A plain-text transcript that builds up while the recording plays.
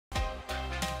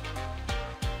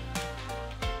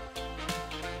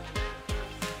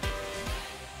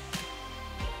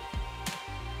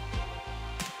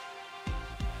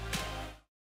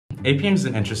APM is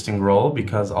an interesting role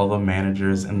because although manager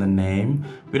is in the name,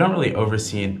 we don't really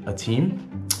oversee a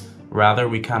team. Rather,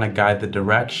 we kind of guide the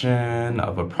direction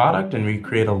of a product and we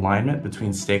create alignment between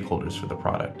stakeholders for the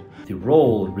product. The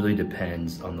role really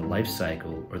depends on the life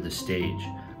cycle or the stage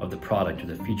of the product or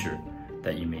the feature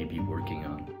that you may be working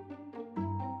on.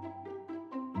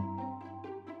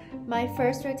 My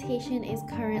first rotation is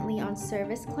currently on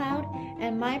Service Cloud,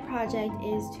 and my project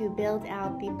is to build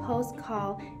out the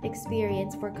post-call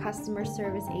experience for customer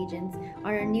service agents on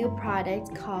our new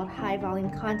product called High Volume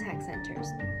Contact Centers.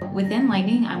 Within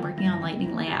Lightning, I'm working on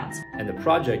Lightning layouts. And the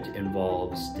project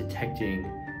involves detecting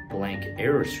blank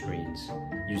error screens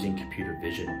using computer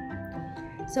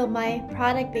vision. So my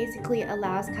product basically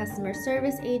allows customer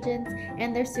service agents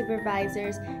and their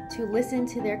supervisors to listen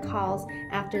to their calls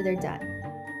after they're done.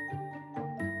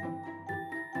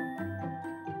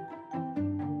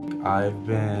 I've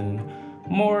been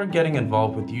more getting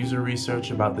involved with user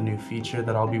research about the new feature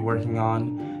that I'll be working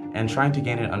on and trying to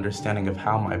gain an understanding of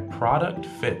how my product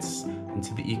fits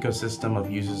into the ecosystem of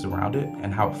users around it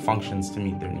and how it functions to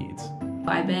meet their needs.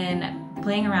 I've been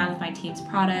playing around with my team's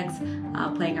products,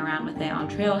 playing around with it on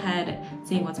Trailhead,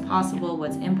 seeing what's possible,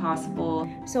 what's impossible.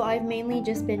 So I've mainly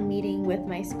just been meeting with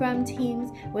my Scrum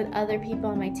teams, with other people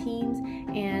on my teams,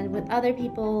 and with other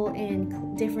people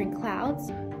in different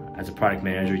clouds. As a product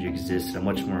manager, you exist in a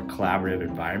much more collaborative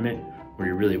environment where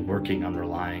you're really working on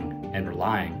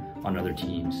relying on other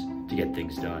teams to get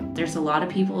things done. There's a lot of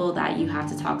people that you have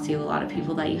to talk to, a lot of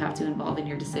people that you have to involve in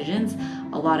your decisions,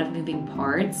 a lot of moving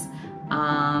parts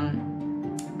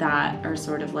that are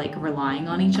sort of like relying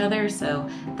on each other. So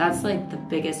that's like the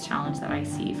biggest challenge that I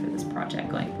see for this project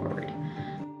going forward.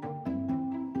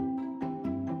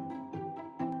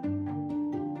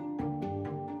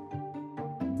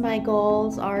 My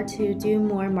goals are to do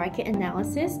more market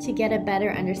analysis to get a better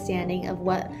understanding of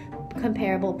what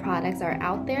comparable products are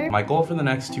out there. My goal for the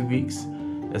next 2 weeks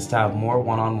is to have more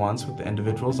one-on-ones with the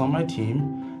individuals on my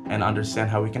team and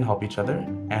understand how we can help each other,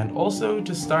 and also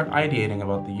to start ideating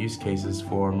about the use cases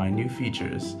for my new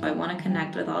features. I want to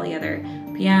connect with all the other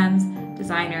PMs,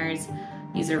 designers,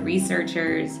 user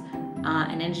researchers,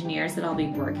 and engineers that I'll be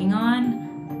working on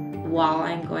while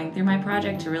I'm going through my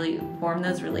project to really form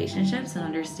those relationships and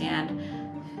understand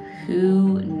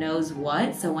who knows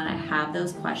what. So when I have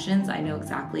those questions, I know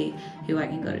exactly who I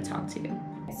can go to talk to.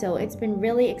 So it's been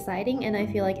really exciting, and I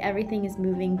feel like everything is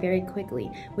moving very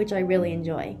quickly, which I really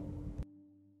enjoy.